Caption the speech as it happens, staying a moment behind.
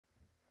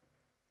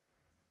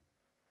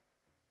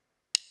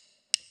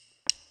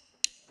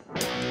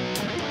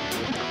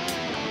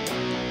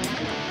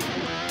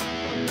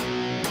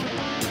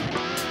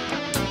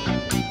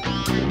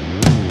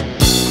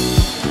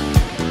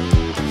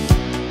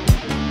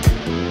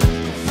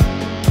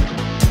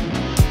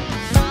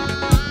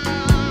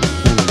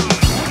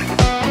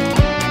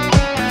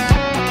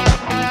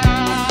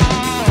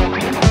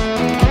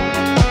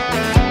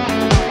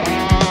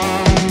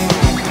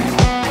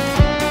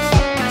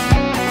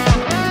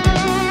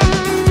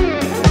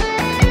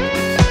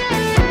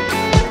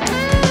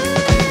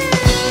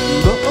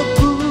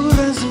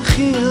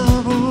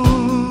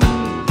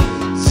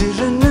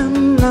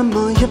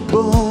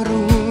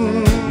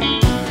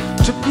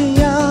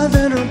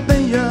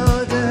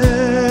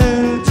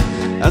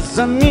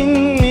زمین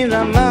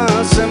میرم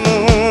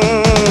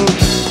آسمون،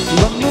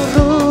 با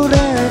مرور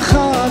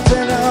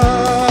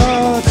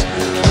خاطرات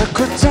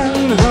تک و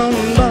تنهام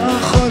با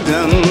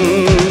خودم،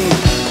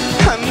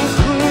 همین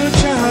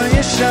کوچه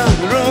های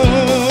شهر رو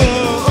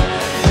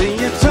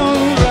دیگه تو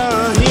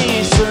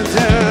راهی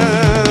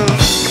شدم.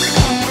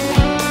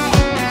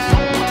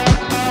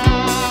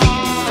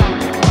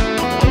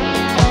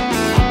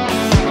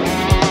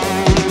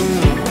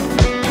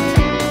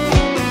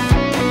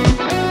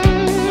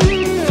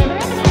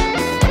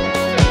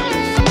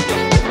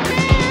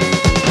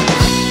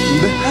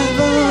 به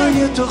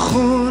هوای تو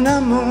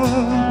خونمو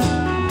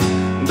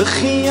به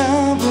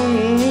خیابون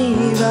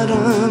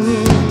میبرم،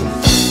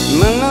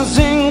 من از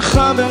این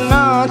خواب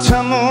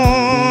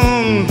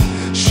ناتموم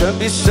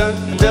شبی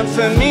 100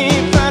 دفعه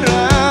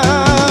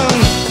میپرم.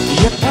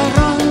 یه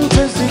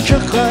پرانتزی که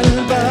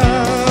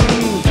قلبم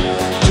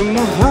تو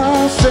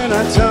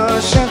محاصرت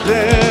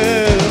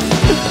عاشقه،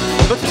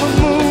 با تو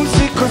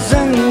موزیک و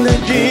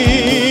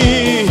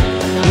زندگی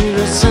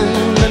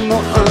میرسن به ما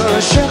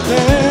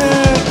عاشقه.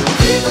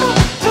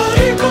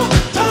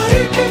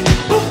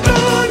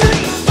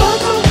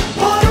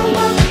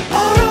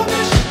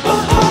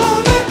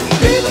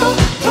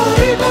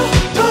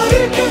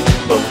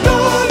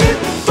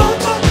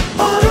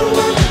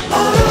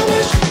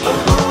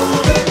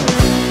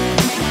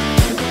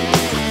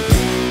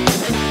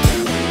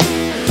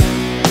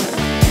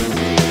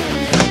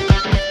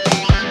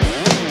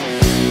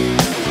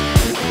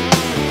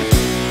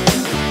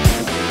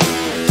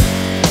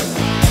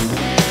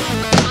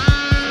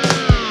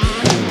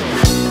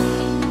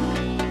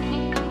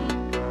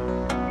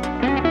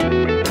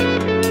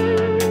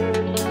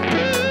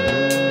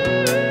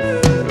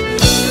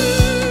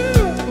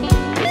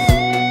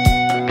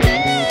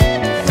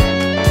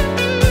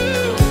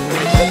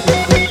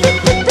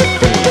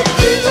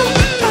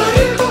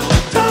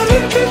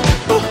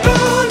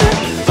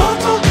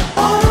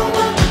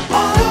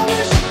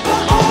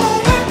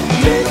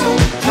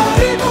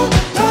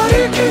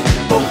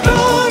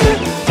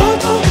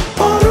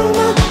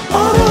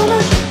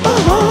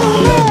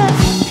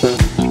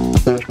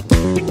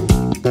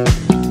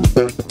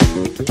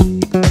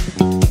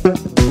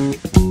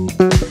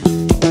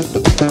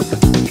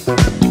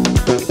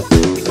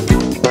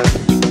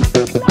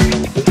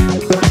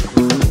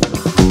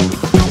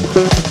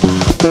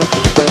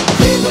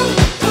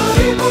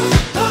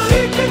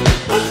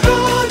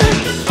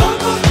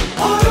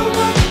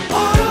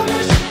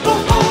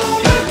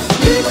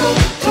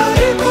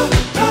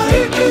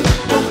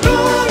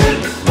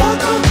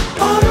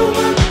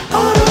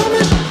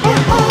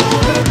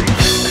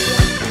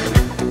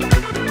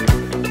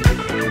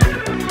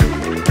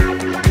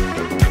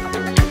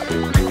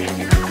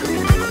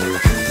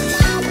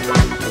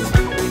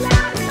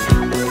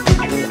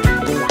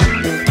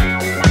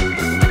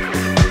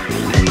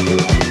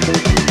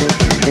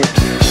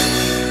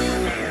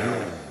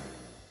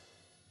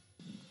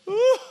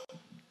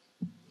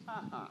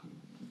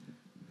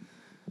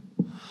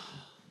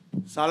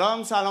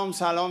 سلام سلام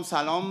سلام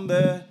سلام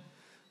به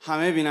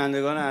همه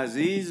بینندگان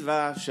عزیز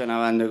و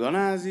شنوندگان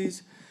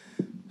عزیز.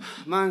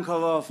 من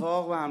کاوه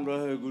آفاق و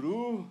همراه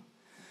گروه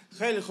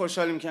خیلی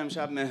خوشحالیم که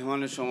امشب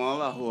مهمان شما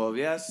و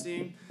هوآوی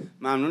هستیم.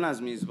 ممنون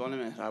از میزبان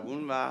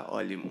مهربون و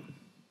عالیمون.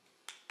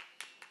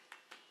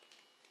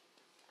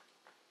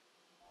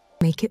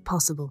 Make it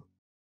possible.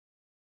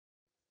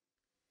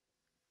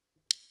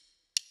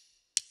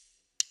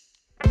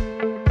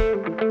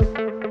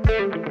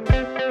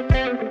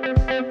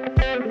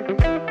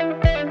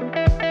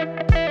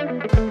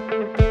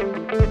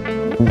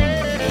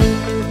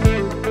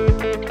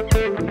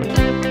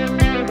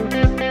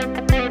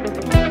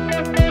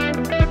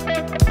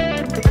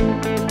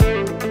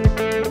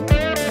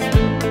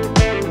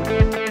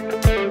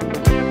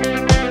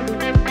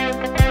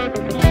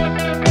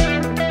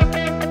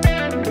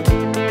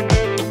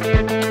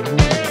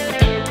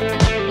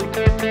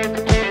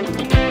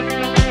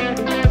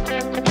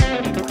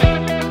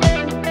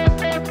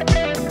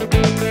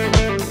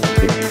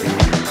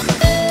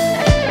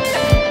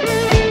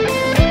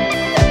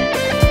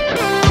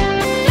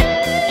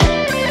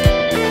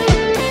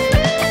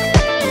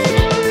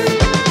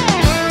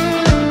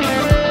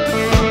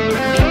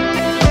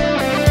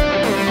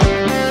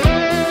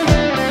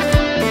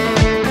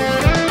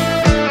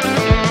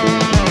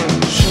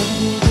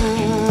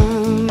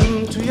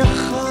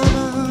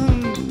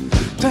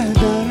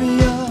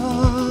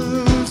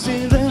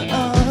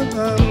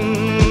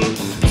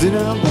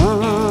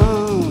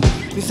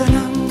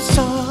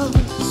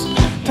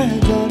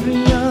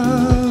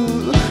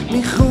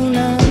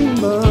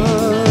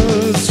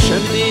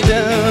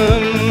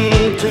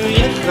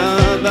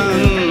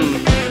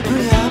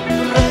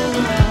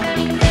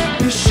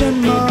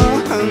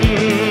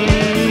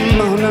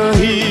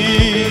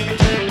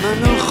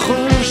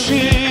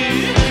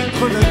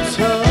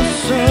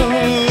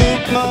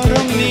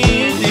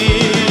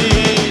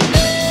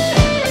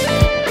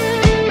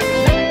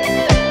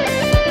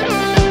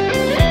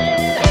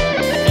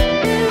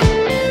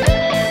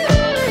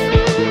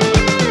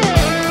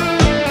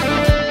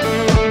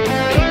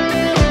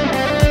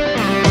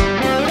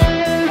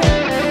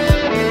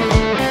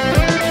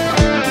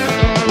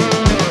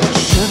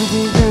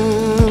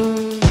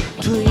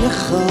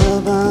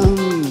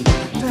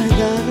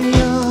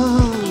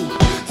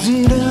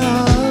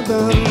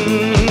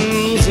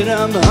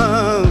 میرم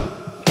هم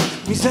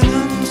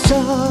میزنم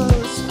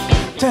ساز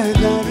ته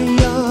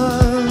دریا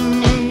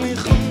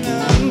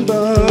میخونم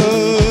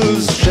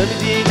باز شبی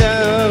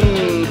دیدم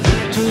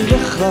توی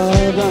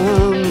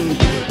خوابم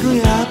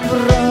روی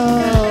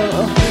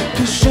ابرا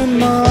پیش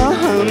ما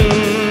هم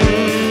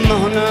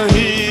ما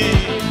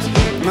نهید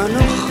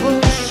منو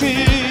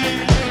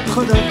خورشید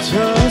خدا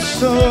تا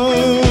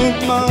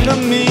صبح منو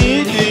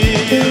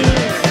میدید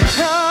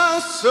تا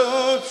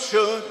صبح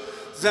شد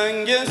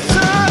زنگ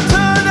ساعت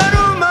در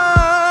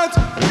اومد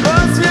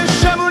باز یه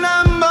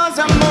شبونم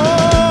بازم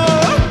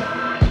مرد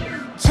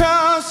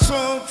تا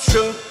صبح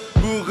شد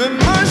بوق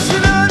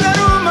ماشینا در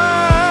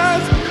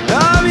اومد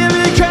آبیه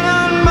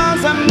میکنن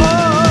بازم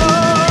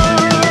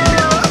مرد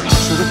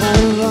شده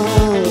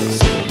پرواز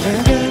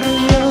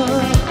دریا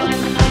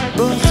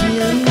باز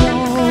یه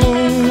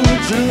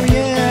موج روی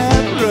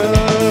ابرا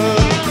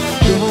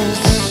دوباره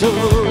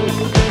صبح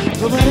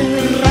دوباره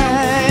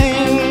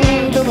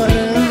رنگ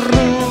دوباره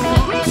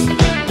روز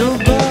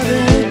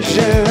دوباره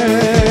جنگ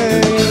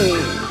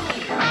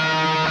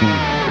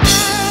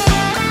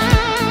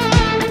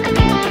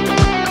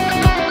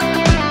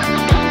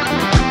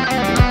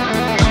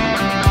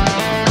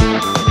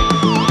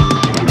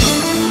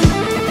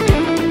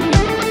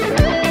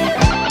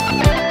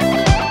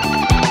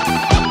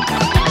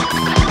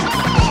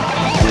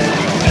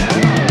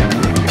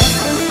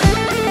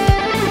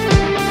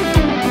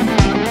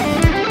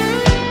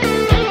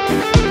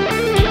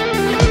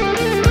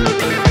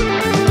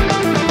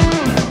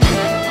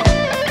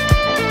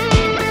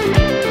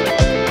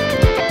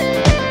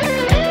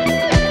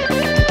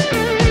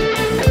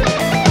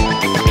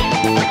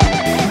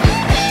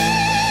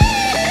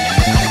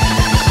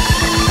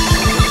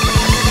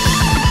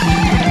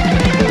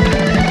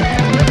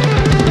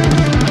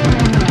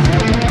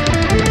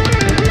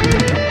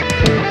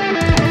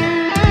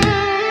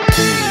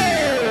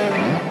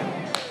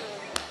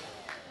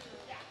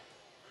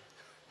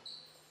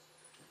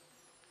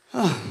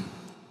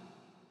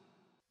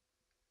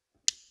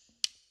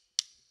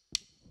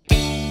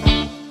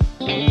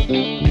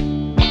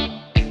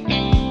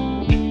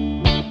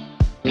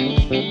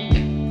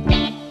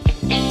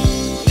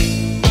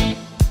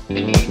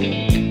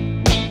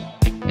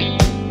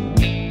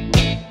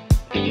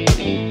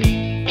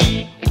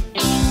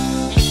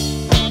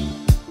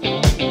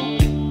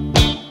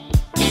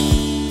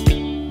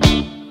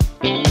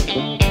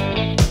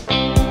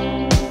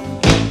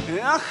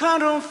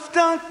آخر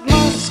افتاد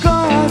ماسکا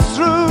از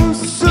رو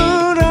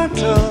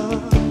صورتا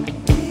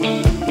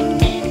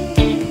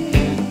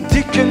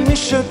دیگه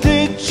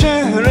میشدی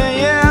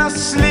چهره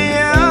اصلی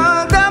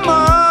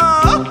آدما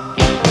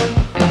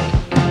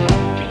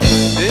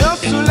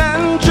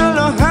اصولا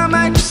جلو هم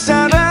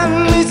اکثرا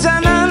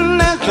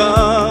میزنن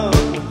نقاب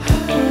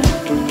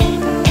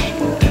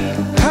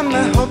همه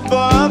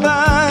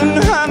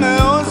حبابن همه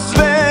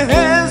عضو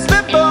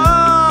حزب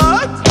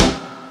باد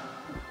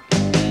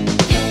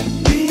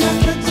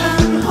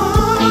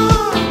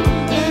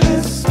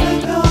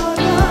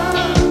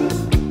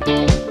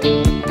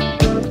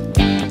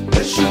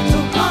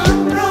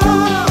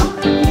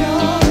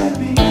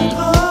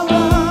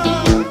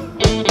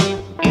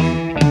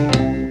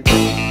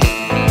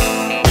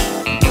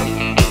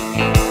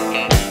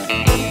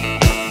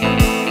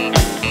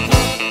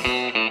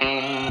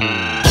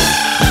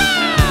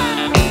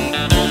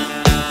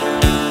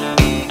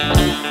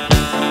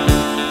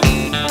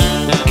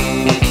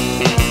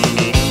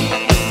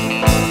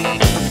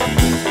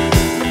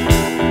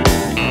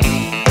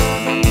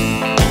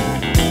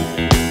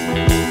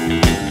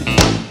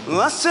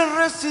واسه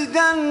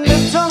رسیدن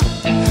به تو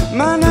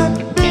من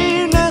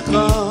بی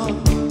نقاب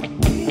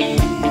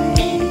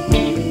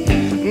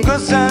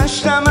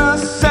گذشتم از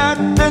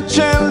سد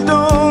 40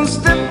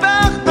 دزد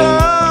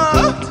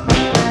بغداد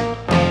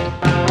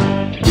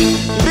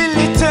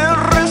بلیت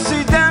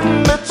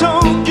رسیدن به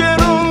تو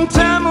گرون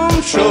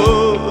تموم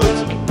شد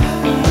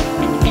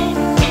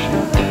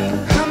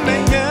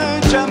همه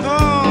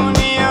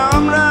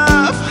جوانیم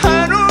رفت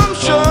حروم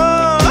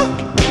شد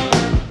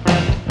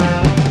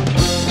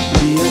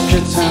بیا که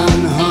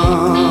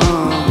تنها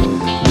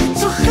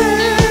تو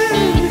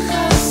خیلی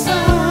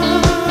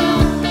خستم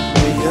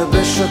بیا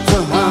بشو تو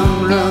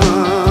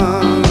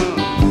همراه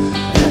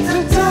یه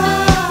دل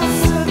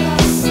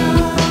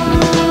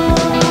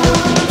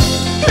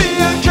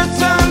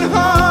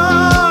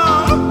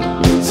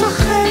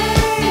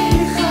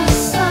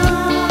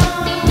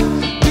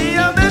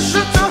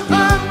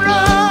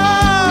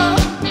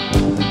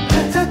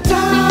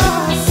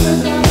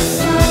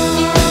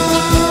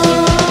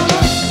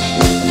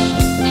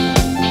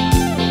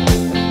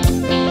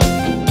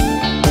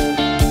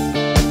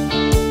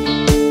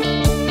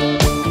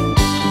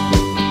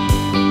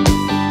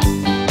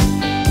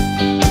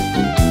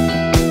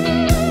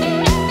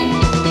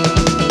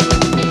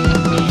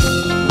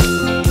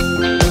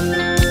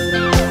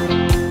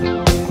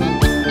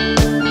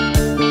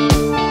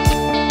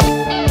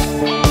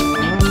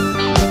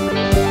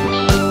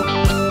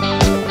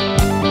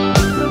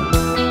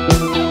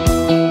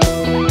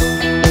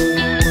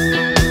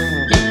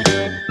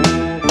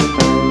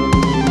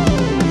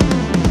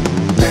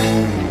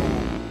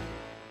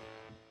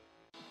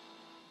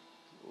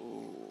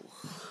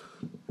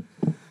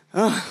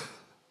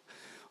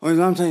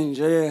امیدوارم تا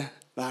اینجای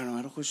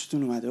برنامه رو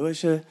خوشتون اومده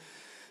باشه.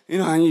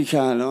 این آهنگی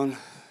که الان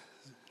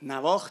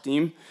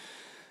نواختیم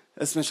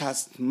اسمش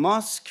هست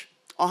ماسک.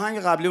 آهنگ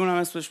قبلیمون هم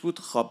اسمش بود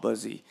خواب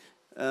بازی.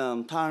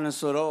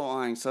 ترانه‌سرا و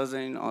آهنگساز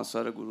این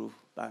آثار گروه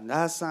بنده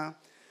هستم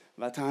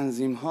و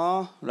تنظیم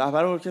ها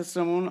رهبر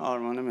ارکسترمون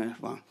آرمان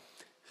مهربان.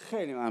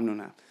 خیلی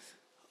ممنونم.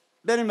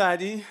 بریم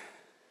بعدی.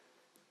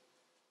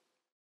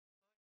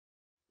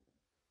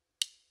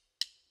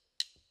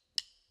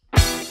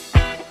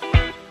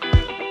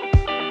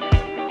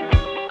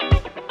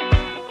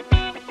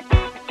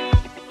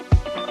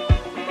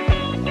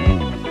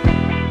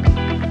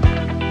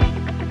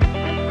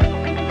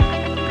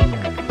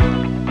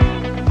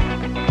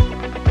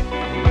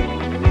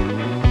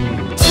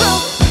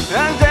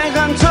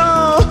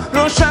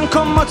 روشن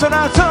کن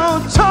موتور تو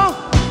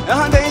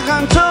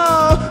دقیقا تو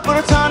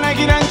برو تا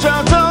نگیرن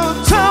جا تو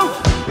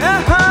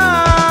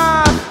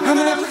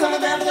همه نمیکنه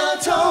دردا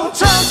تو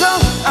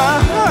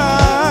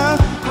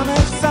همه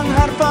افزن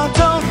حرفا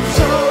تو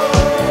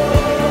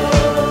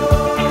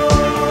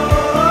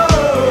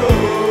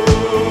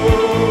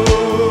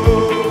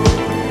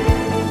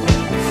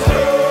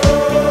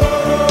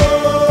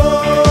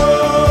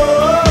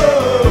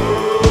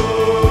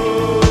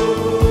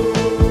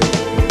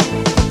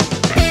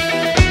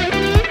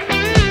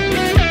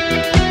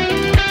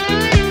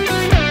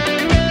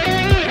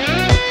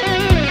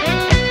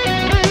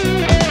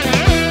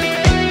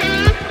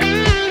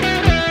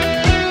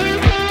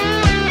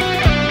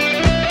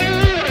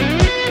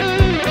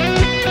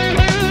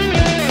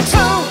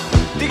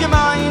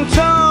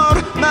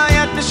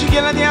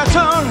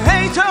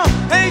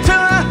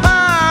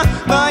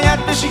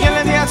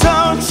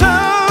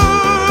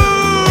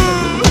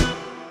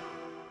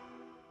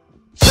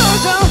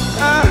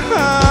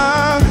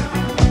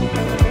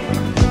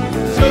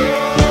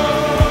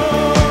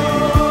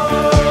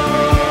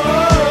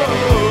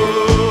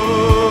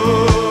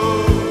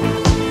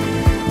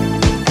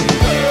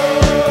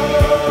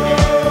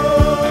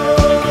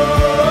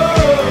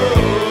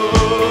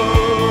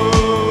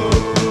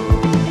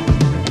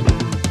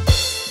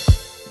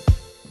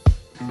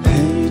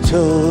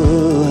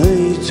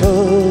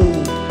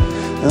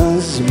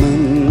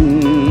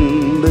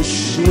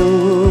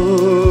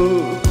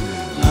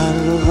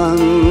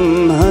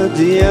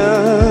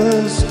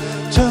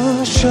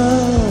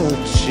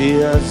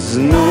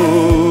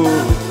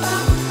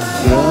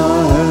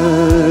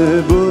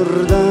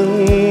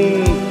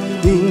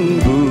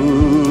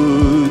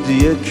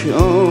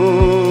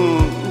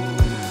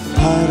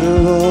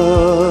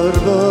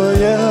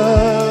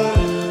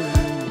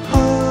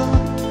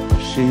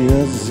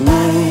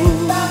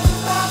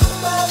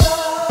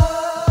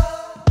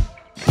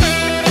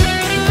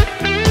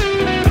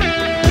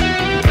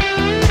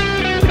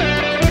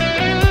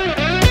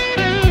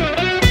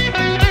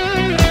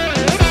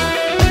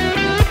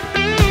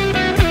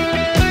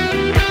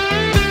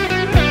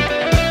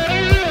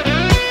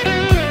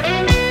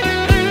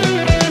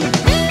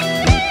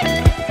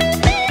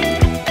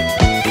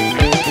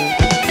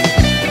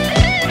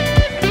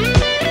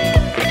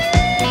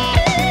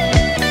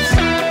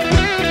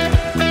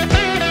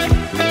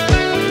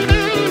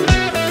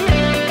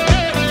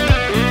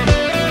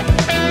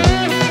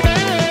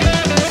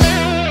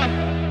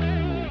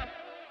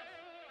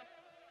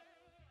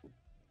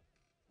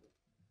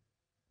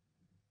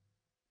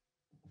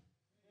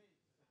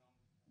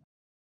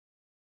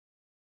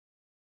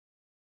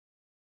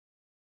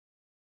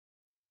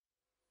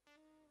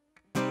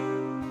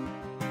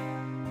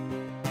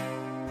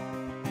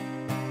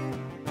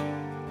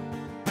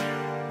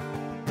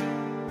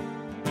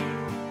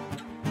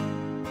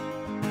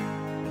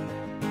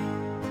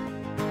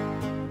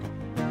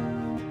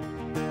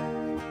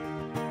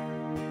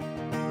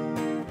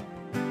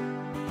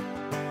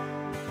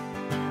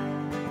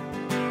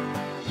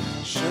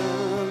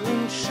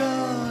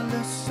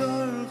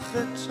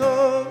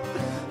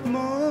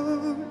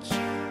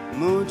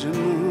موج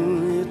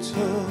موی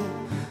تو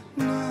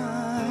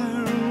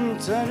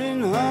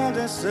نرمترین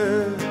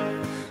حادثه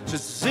چه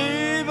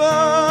زیباست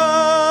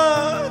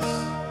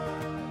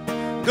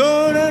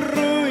گل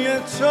روی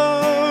تو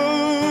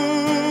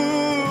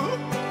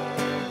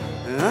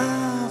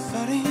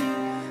آفرین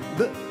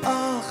به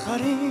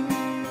آخرین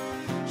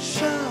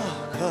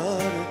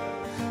شاهکار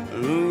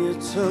روی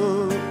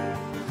تو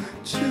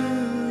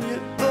توی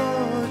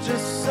اوج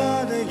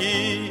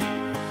سادگی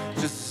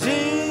چه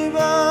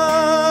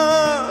زیباست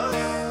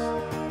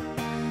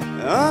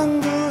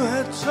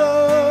اندوه تو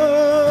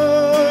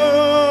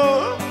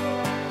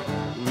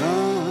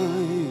من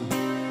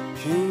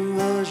که این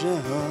واژه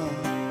ها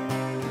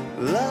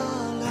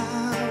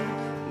لالم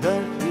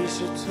در پیش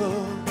تو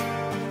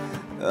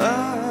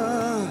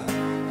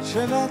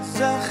چقدر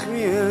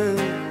زخمیه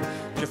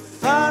که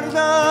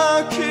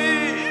فردا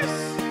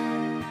کیست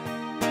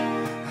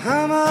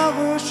همه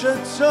آغوش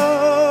تو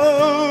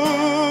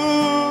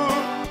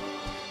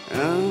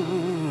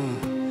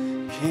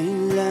که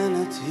این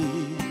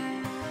لعنتی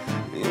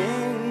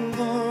این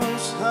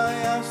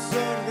روزهای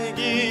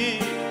افسردگی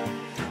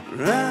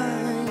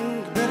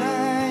رنگ به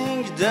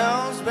رنگ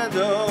دوز به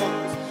دوز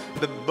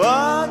به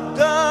باد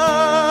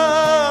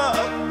داد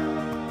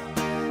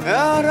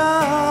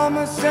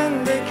آرام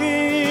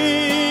زندگی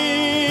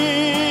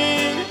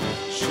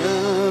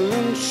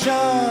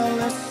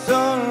شال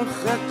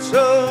سرخ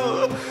تو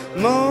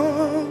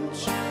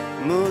موج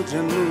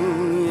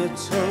موی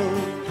تو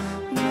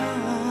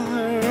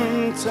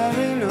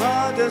نرمترین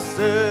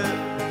حادثه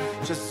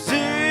چه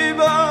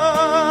زیباست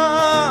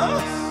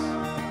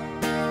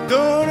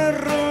دور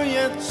روی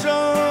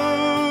تو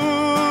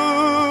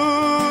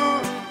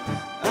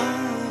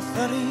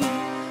آفرین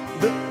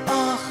به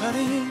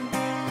آخرین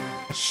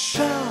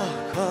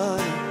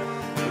شاهکار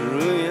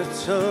روی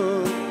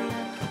تو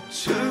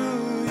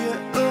توی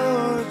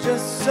اوج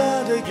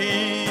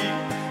سادگی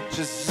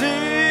چه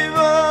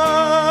زیباست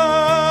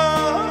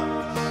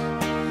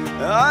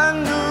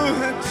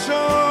اندوه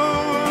تو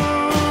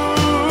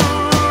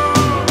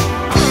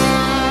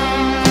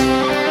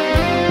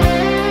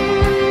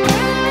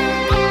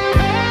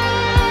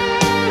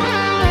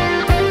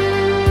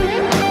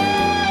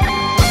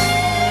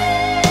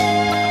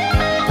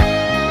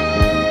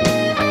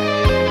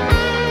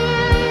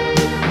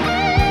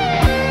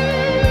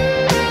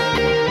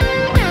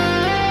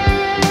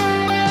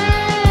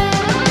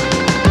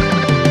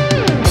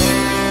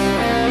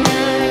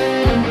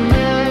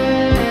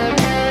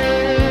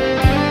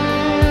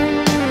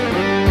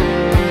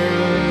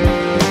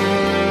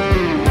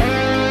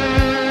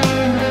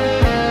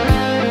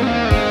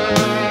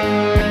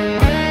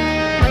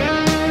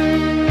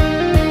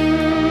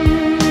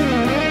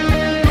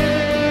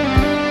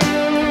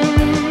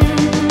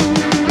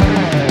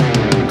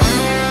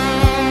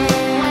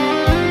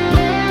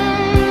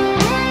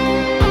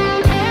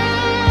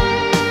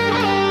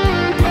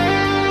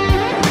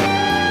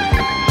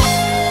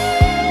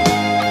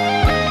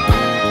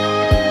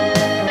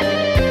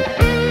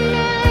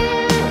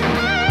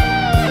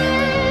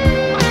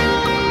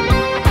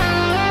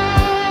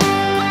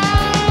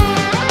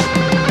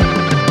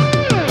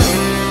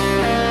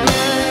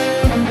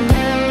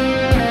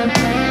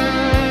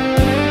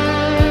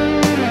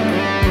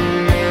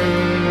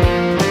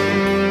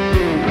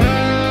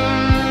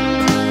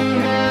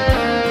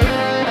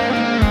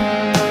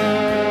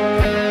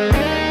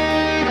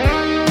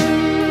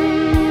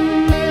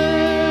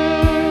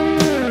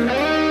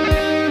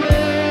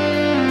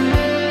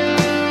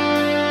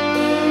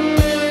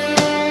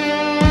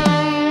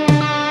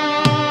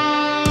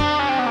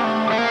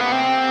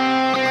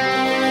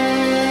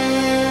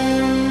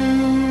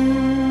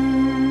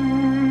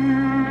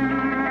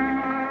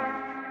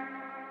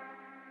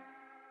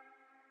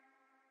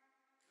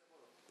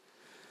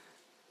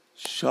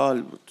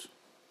شال بود.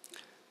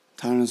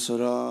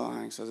 ترانه‌سرا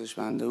آهنگسازش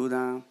بنده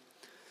بودم،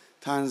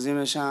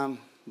 تنظیمش هم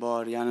با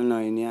آریان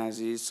نوینی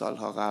عزیز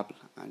سالها قبل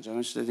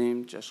انجامش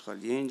دادیم. جاش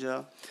خالیه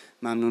اینجا.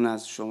 ممنون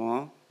از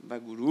شما و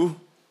گروه.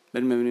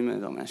 بریم ببینیم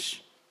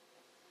ادامهش.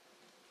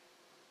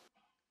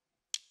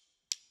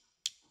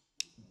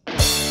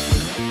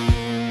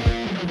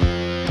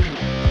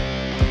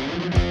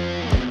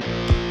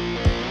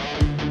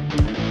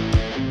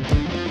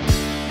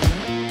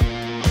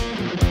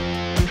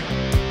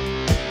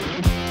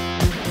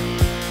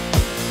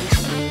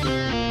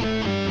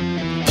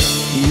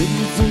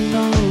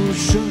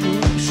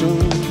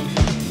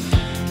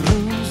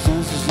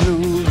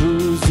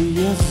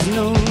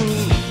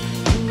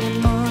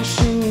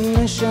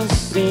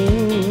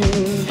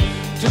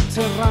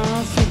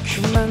 ترافیک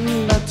من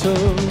با تو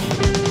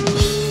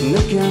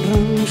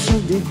نگران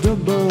شدی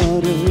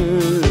دوباره،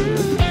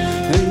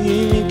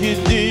 هی میگی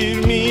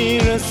دیر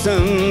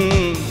میرسم،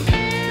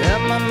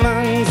 اما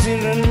من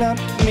زیر لب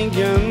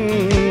میگم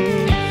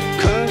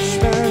کاش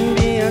من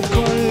بیاد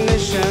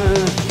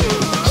کلشم،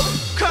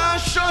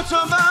 کاش تو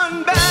من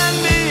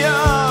بند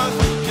بیاد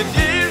که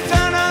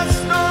دیرتر از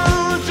تو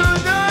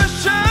جدا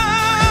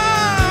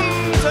شم،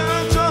 تا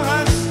تو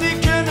هستی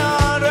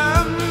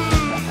کنارم،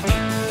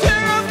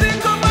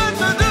 ترافیکو با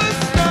تو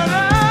دوست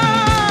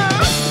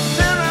دارم،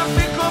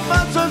 ترافیکو با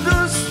تو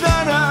دوست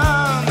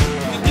دارم،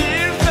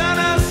 دیرتر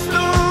از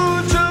تو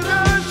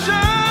جدا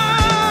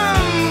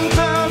شم،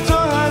 تا تو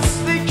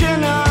هستی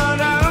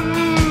کنارم،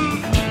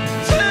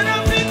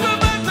 ترافیکو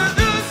با تو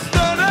دوست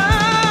دارم.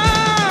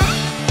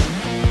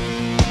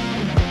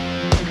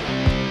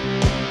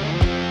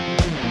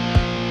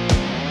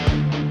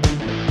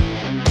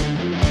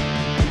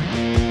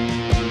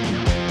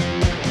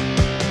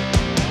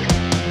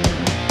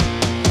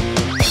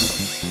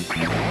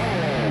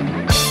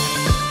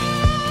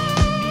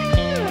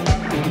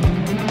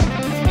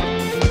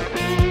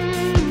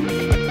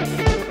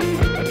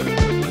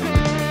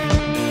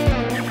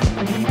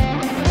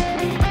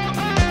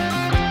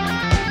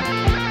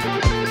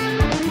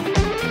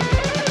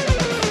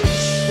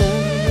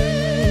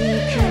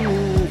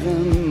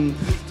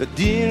 تا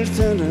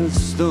دیرتر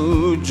از تو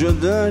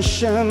جدا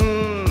شم،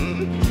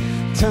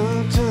 تا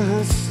تو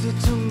هستی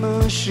تو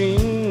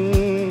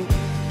ماشین،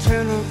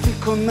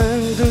 ترافیکو من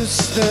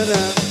دوست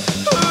دارم،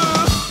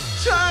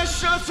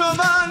 چشم تو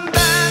من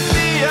بند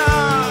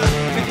بیاد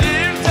که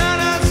دیرتر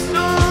از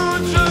تو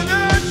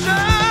جدا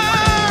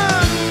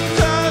شم،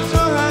 تا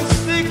تو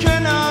هستی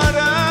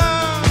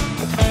کنارم،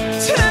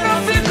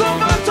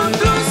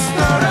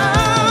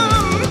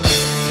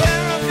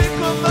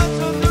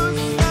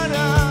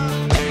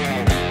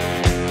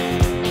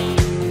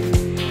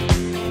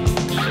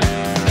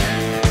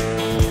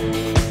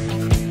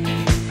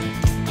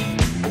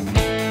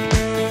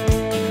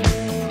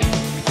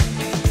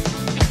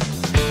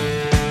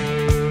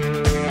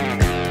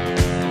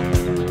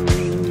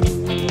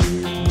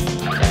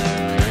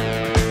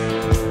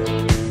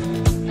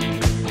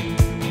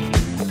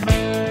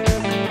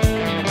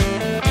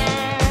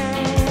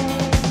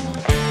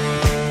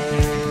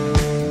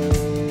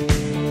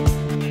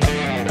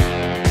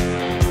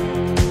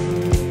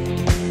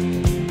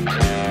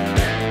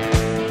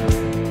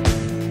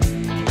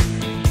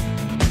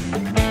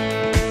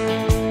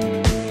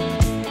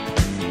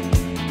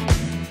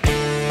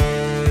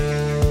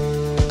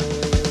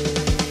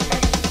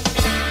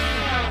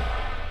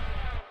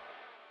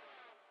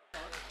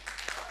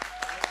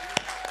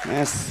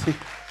 مرسی.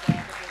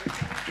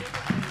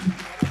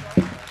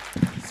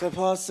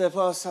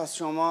 سپاس از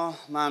شما،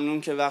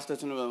 ممنون که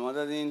وقتتون رو به ما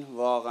دادین.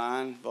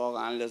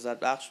 واقعا لذت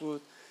بخش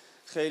بود.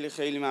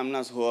 خیلی ممنون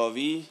از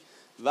هوآوی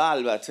و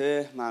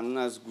البته ممنون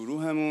از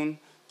گروهمون.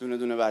 دونه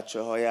دونه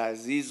بچه‌های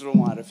عزیز رو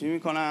معرفی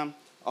میکنم.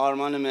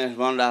 آرمان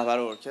مهربان رهبر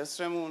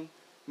ارکسترمون،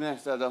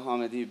 مهرداد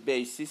حامدی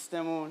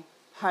بیسیستمون،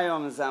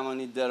 پیام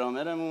زمانی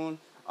درامرمون،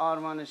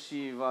 آرمان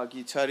شیوا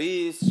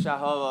گیتاریست،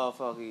 شهاب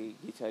آفاقی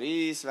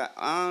گیتاریست و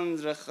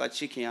اندر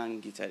خاچیکیان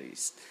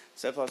گیتاریست.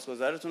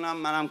 سپاسگزارتونم.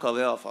 منم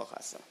کاوه آفاق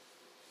هستم.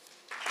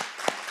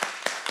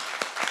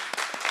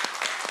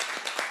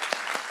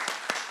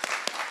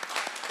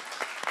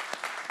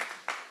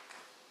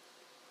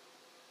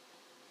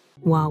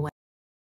 Huawei.